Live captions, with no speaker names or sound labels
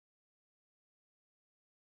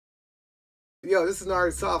Yo, this is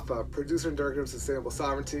Nari Safa, producer and director of Sustainable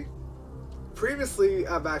Sovereignty. Previously,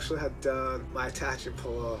 I've actually had done my Tahchin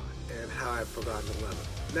Polo and how I've forgotten the lemon.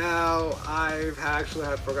 Now, I've actually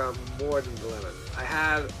had forgotten more than the lemon. I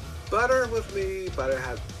had butter with me, but I didn't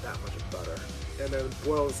have that much butter. And then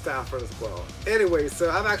boiled saffron as well. Anyway,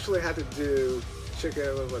 so I've actually had to do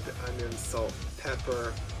chicken with the onion, salt,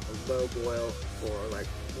 pepper, a low boil for like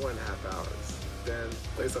 1.5 hours. Then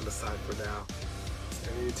place on the side for now.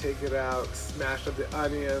 And you take it out, smash up the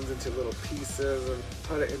onions into little pieces and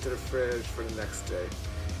put it into the fridge for the next day.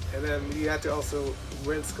 And then you have to also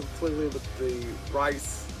rinse completely with the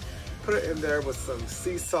rice, put it in there with some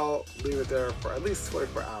sea salt, leave it there for at least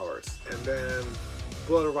 24 hours. And then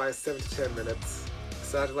boil the rice 7 to 10 minutes.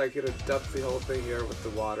 So I'd like you to dump the whole thing here with the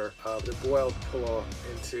water of the boiled polo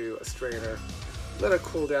into a strainer. Let it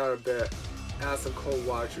cool down a bit, add some cold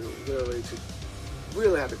water to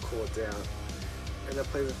really have to cool it down. And then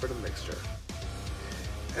place it for the mixture.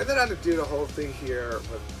 And then I have to do the whole thing here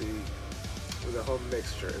with the whole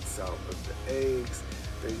mixture itself, with the eggs,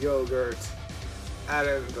 the yogurt, add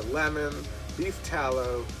in the lemon, beef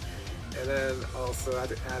tallow, and then also I had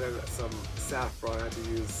to add in some saffron. I had to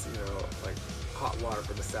use, like hot water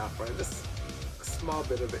for the saffron, just a small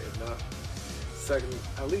bit of it enough, so I can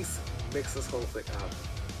at least mix this whole thing up.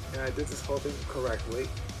 And I did this whole thing correctly.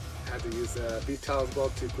 I had to use beef tallow as well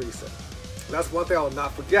to grease it. That's one thing I will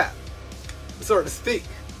not forget, so to speak.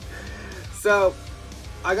 So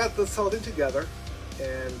I got this whole thing together,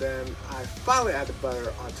 and then I finally added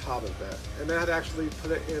butter on top of it. And then I had to actually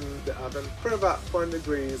put it in the oven for about 400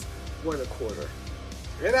 degrees, 1 1/4.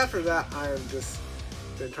 And after that, I am just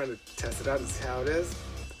been trying to test it out and see how it is.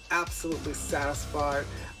 Absolutely satisfied.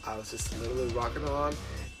 I was just literally rocking on,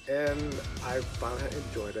 and I finally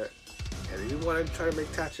enjoyed it. And if you want to try to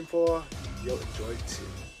make Tahchin Polo, you'll enjoy it too.